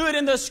Lord. Do it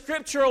in the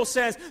scriptural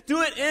sense.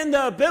 Do it in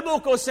the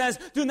biblical sense.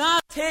 Do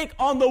not take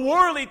on the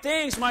worldly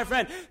things, my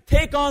friend.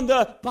 Take on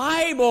the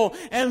Bible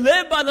and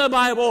live by the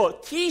Bible.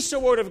 Teach the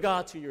Word of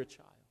God to your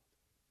child.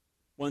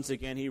 Once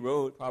again, he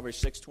wrote,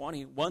 Proverbs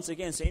 6:20. Once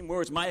again, same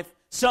words. My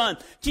son,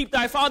 keep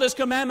thy father's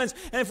commandments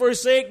and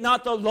forsake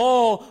not the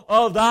law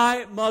of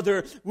thy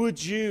mother.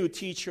 Would you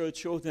teach your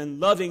children,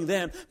 loving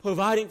them,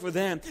 providing for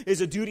them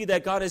is a duty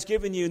that God has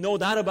given you. No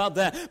doubt about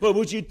that. But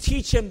would you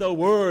teach him the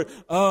Word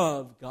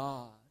of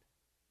God?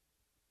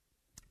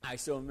 I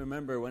still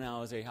remember when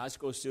I was a high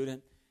school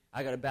student,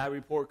 I got a bad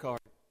report card.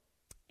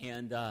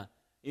 And,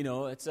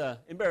 it's an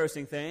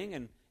embarrassing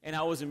thing. And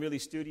I wasn't really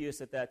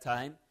studious at that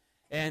time.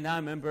 And I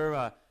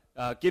remember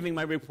giving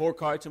my report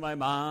card to my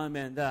mom,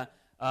 and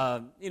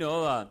I'm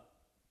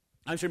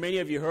sure many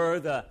of you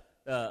heard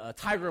the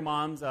Tiger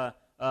Mom's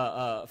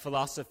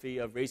philosophy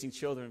of raising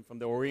children from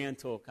the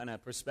Oriental kind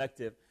of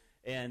perspective.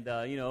 And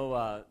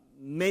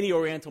many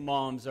Oriental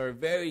moms are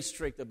very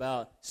strict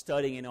about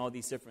studying and all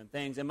these different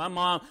things. And my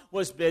mom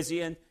was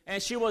busy, and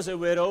she was a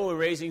widow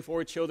raising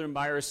 4 children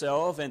by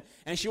herself, and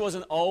she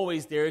wasn't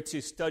always there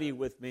to study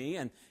with me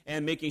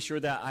and making sure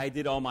that I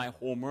did all my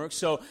homework.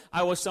 So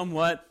I was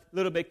somewhat a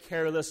little bit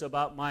careless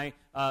about my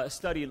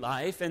study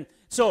life. And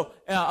so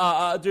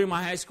during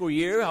my high school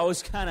year, I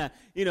was kind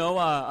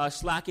of,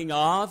 slacking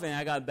off, and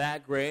I got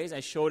bad grades. I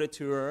showed it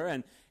to her,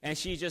 and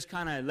she just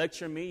kind of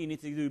lectured me, you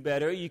need to do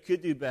better, you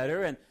could do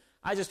better. And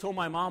I just told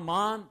my mom,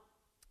 Mom,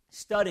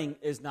 studying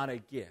is not a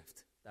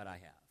gift that I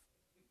have.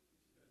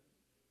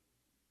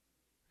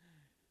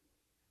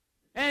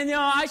 And,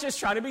 I just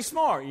try to be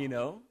smart, I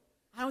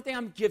don't think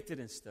I'm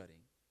gifted in studying,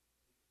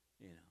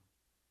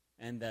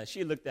 And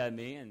she looked at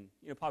me and,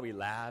 probably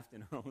laughed in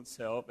her own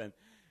self.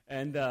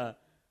 And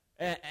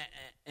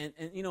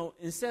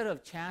instead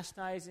of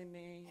chastising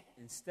me,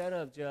 instead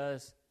of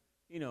just,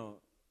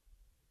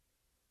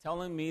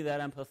 telling me that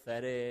I'm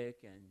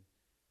pathetic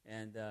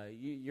and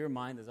your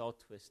mind is all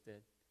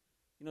twisted,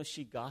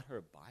 she got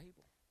her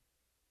Bible.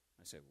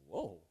 I said,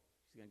 whoa,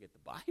 she's going to get the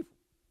Bible.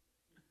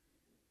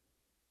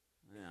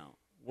 Now,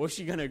 where's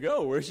she going to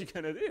go? Where's she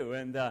going to do?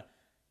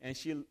 And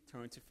she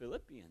turned to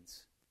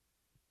Philippians.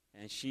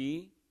 And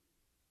she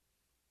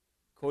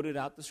quoted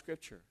out the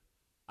scripture,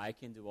 I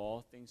can do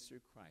all things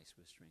through Christ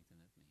who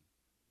strengtheneth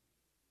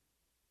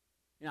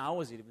me. I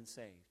wasn't even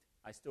saved.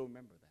 I still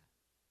remember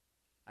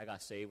that. I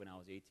got saved when I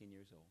was 18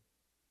 years old.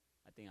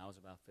 I think I was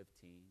about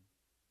 15.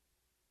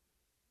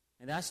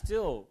 And that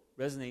still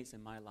resonates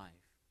in my life.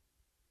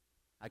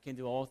 I can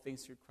do all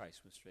things through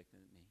Christ who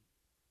strengtheneth me.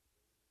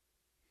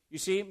 You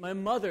see, my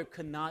mother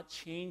could not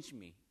change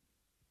me,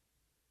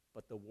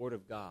 but the Word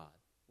of God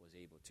was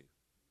able to.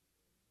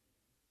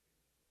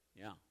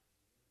 Yeah.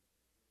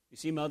 You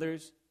see,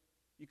 mothers,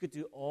 you could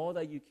do all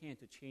that you can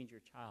to change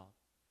your child,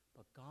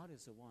 but God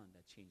is the one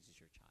that changes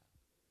your child.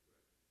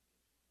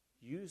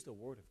 Use the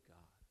Word of God.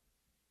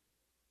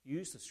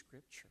 Use the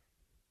Scripture.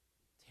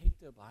 Take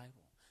the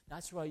Bible.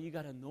 That's why you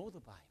got to know the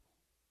Bible.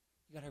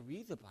 You got to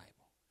read the Bible.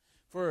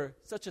 For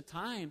such a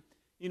time,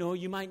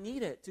 you might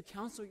need it to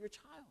counsel your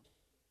child.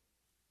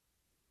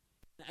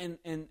 And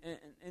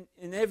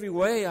in every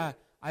way,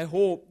 I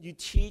hope you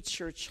teach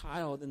your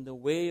child in the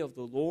way of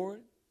the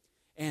Lord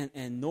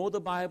and know the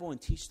Bible and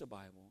teach the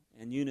Bible.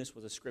 And Eunice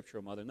was a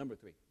scriptural mother. Number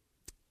 3,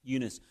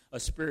 Eunice, a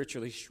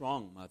spiritually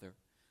strong mother.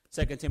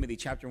 2 Timothy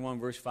chapter 1,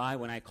 verse 5,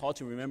 when I call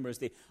to remembrance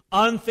the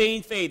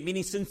unfeigned faith,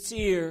 meaning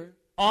sincere,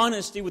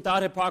 honesty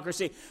without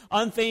hypocrisy,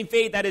 unfeigned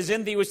faith that is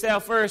in thee, which thou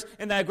first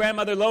in thy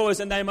grandmother Lois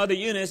and thy mother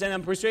Eunice, and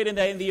I'm persuaded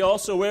that in thee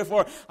also.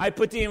 Wherefore I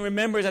put thee in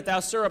remembrance that thou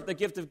stir up the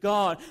gift of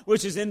God,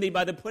 which is in thee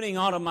by the putting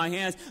out of my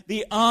hands.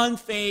 The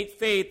unfeigned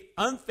faith,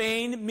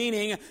 unfeigned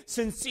meaning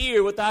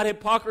sincere without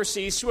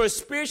hypocrisy. So is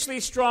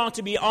spiritually strong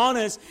to be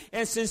honest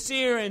and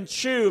sincere and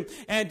true.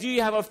 And do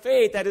you have a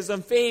faith that is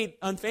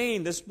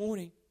unfeigned this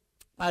morning?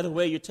 By the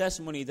way, your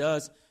testimony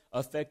does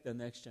affect the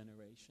next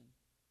generation.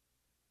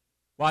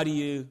 What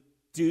you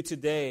do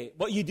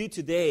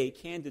today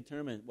can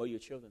determine what your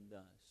children does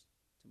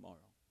tomorrow.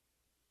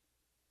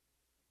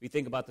 We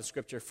think about the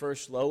scripture,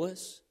 first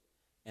Lois,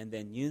 and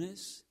then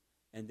Eunice,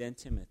 and then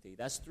Timothy.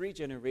 That's 3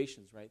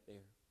 generations right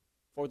there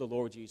for the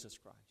Lord Jesus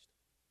Christ.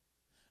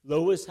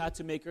 Lois had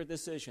to make her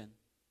decision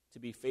to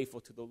be faithful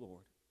to the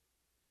Lord,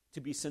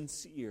 to be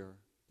sincere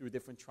through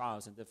different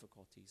trials and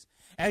difficulties.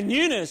 And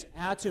Eunice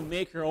had to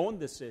make her own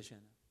decision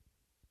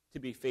to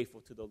be faithful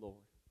to the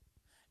Lord.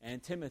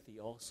 And Timothy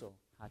also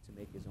had to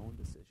make his own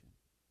decision.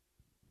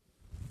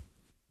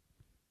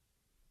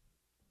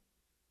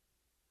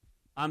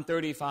 I'm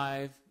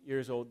 35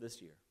 years old this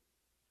year.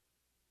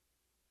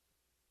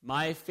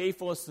 My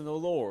faithfulness to the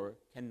Lord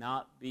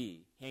cannot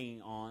be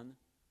hanging on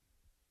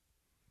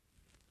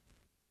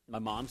my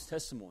mom's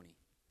testimony.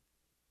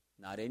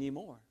 Not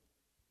anymore.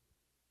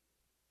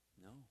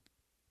 No.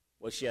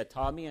 What she had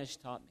taught me, she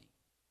taught me.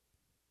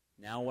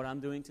 Now what I'm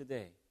doing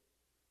today,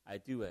 I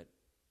do it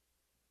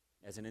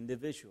as an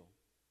individual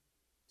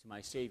to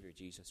my Savior,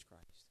 Jesus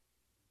Christ.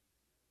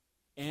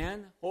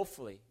 And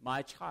hopefully,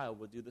 my child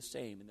will do the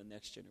same in the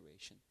next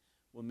generation.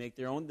 Will make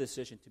their own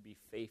decision to be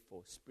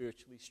faithful,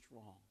 spiritually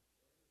strong.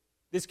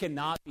 This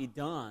cannot be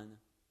done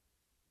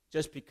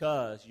just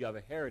because you have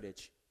a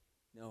heritage.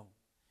 No.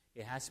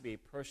 It has to be a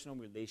personal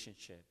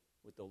relationship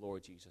with the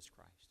Lord Jesus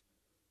Christ.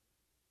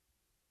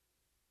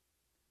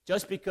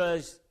 Just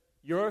because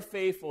you're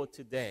faithful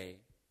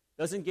today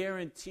doesn't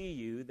guarantee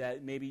you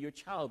that maybe your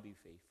child will be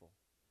faithful.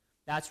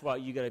 That's why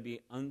you got to be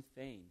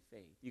unfeigned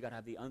faith. You got to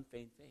have the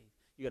unfeigned faith.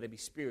 You got to be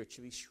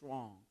spiritually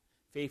strong,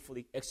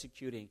 faithfully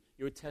executing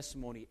your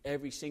testimony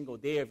every single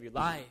day of your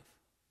life,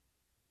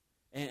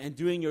 and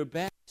doing your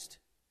best,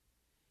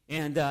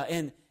 and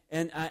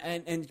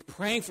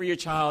praying for your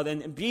child,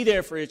 and be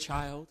there for your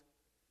child,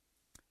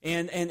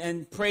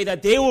 and pray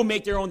that they will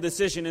make their own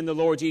decision in the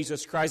Lord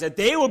Jesus Christ, that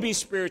they will be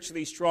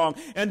spiritually strong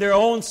in their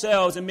own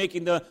selves and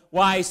making the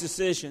wise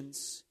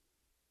decisions.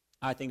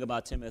 I think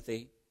about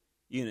Timothy,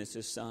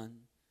 Eunice's son.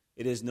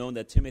 It is known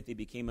that Timothy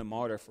became a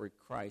martyr for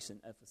Christ in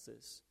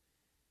Ephesus.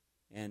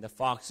 And the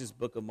Fox's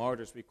Book of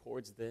Martyrs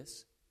records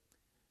this.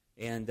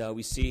 And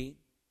we see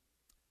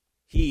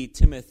he,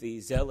 Timothy,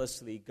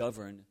 zealously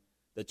governed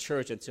the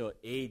church until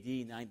AD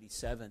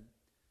 97.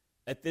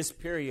 At this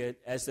period,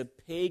 as the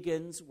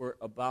pagans were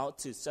about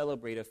to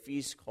celebrate a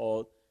feast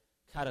called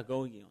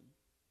Catagogion,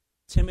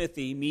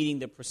 Timothy, meeting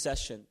the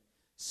procession,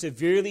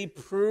 severely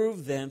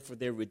proved them for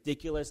their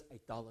ridiculous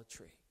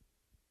idolatry.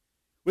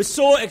 Was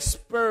so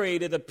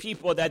exasperated the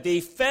people that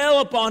they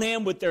fell upon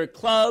him with their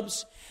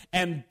clubs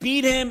and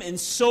beat him in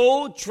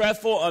so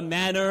dreadful a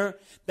manner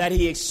that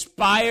he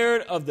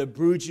expired of the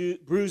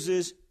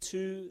bruises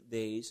 2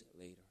 days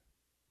later.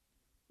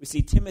 We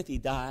see Timothy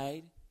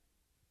died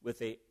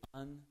with an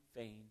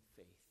unfeigned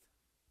faith.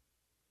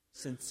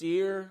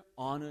 Sincere,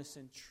 honest,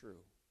 and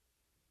true.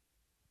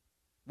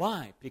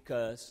 Why?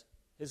 Because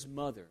his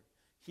mother,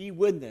 he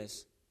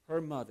witnessed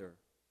her mother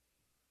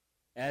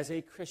as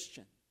a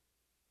Christian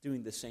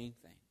doing the same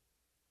thing,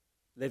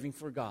 living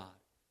for God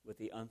with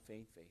the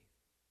unfeigned faith.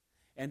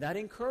 And that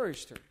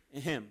encouraged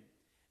him.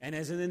 And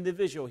as an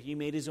individual, he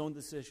made his own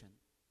decision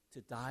to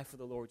die for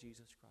the Lord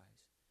Jesus Christ.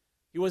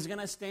 He was going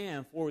to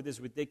stand for this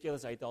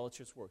ridiculous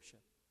idolatrous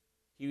worship.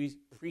 He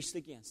preached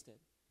against it.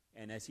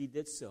 And as he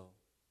did so,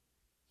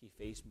 he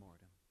faced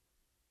martyrdom.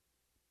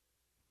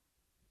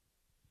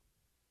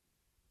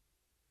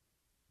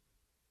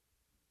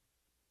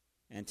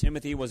 And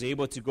Timothy was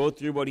able to go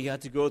through what he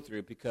had to go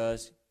through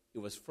because it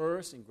was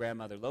first in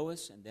grandmother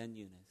Lois and then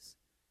Eunice.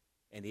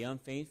 And the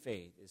unfeigned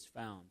faith is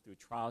found through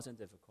trials and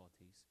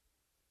difficulties.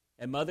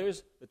 And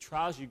mothers, the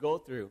trials you go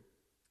through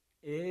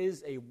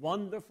is a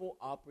wonderful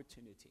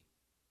opportunity.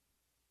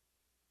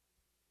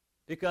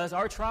 Because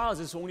our trials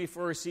is only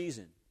for a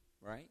season,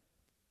 right?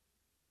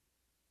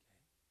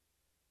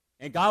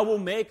 And God will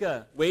make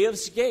a way of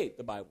escape,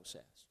 the Bible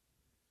says.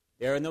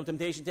 There are no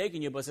temptation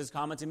taking you, but says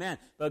common to man.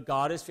 But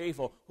God is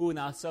faithful, who will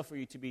not suffer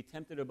you to be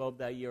tempted above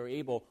that you are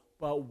able,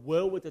 but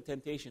will with the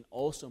temptation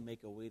also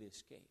make a way to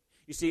escape.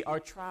 You see, our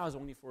trial is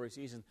only for a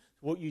season.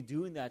 What you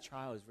do in that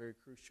trial is very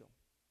crucial.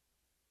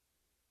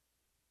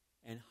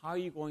 And how are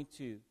you going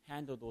to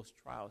handle those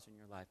trials in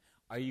your life?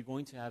 Are you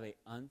going to have an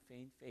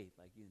unfeigned faith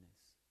like Eunice?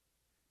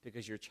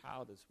 Because your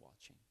child is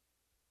watching.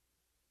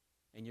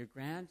 And your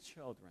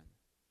grandchildren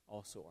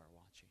also are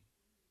watching.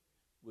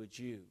 Would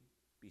you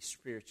be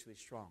spiritually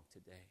strong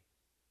today?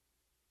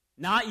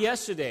 Not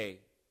yesterday,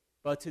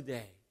 but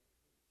today.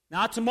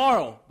 Not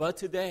tomorrow, but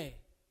today.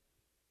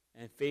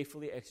 And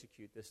faithfully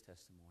execute this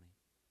testimony.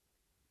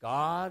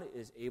 God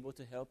is able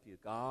to help you.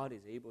 God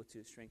is able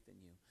to strengthen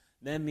you.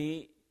 Let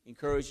me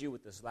encourage you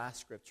with this last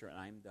scripture, and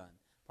I'm done.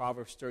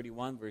 Proverbs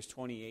 31, verse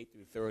 28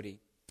 through 30.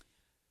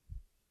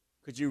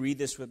 Could you read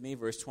this with me,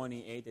 verse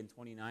 28 and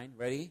 29?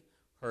 Ready?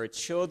 Her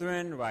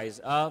children rise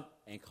up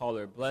and call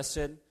her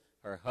blessed,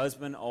 her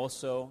husband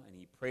also, and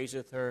he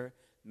praiseth her.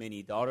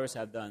 Many daughters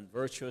have done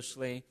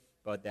virtuously,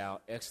 but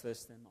thou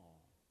excellest them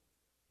all.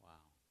 Wow.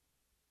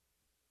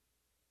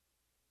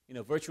 You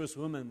know, virtuous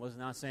woman was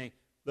not saying,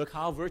 look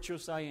how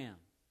virtuous I am.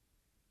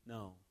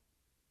 No.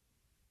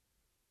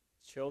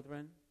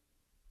 Children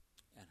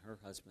and her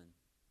husband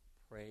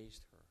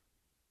praised her.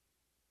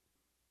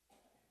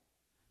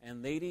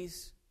 And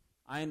ladies,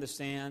 I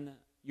understand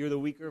you're the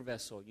weaker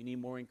vessel. You need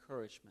more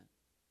encouragement.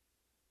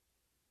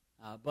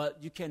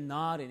 But you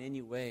cannot in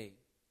any way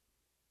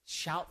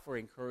shout for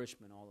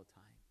encouragement all the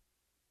time.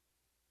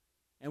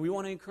 And we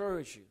want to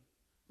encourage you.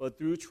 But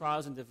through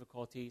trials and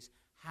difficulties,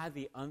 have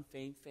the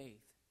unfeigned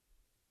faith.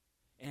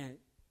 And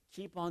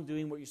keep on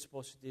doing what you're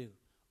supposed to do.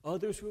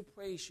 Others will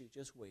praise you.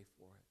 Just wait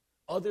for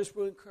it. Others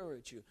will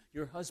encourage you.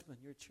 Your husband,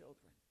 your children.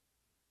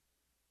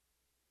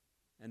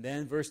 And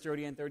then verse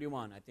 30 and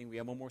 31. I think we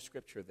have one more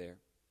scripture there.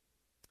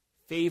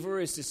 Favor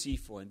is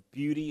deceitful and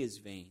beauty is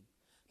vain.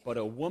 But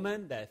a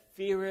woman that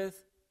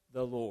feareth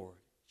the Lord,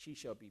 she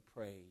shall be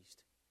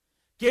praised.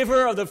 Give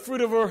her of the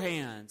fruit of her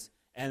hands,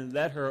 and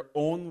let her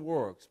own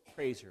works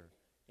praise her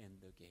in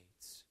the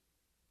gates.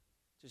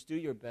 Just do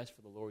your best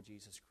for the Lord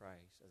Jesus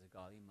Christ as a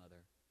godly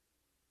mother.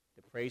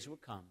 the praise will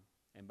come.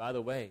 And by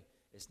the way,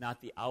 it's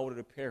not the outward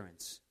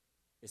appearance,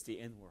 it's the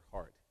inward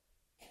heart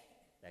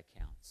that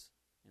counts.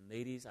 And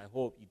ladies, I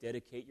hope you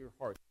dedicate your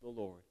heart to the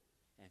Lord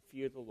and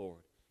fear the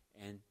Lord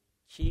and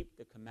keep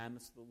the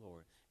commandments of the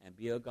Lord and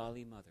be a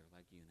godly mother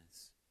like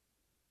Eunice.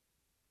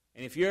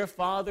 And if you're a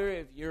father,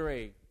 if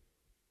you're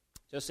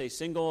just a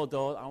single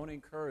adult, I want to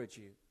encourage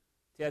you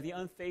to have the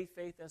unfaith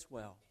faith as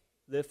well.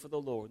 Live for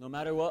the Lord, no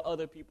matter what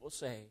other people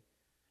say.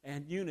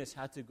 And Eunice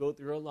had to go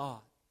through a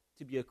lot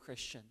to be a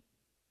Christian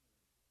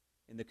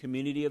in the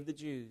community of the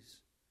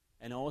Jews.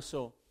 And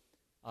also,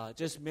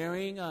 just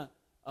marrying a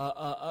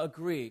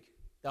Greek,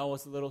 that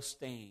was a little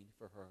stain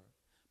for her.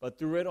 But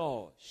through it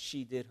all,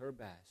 she did her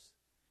best.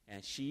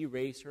 And she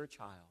raised her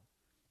child.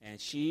 And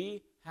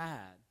she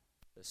had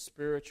the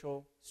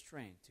spiritual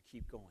strength to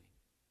keep going.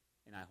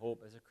 And I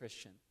hope as a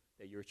Christian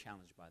that you're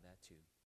challenged by that too.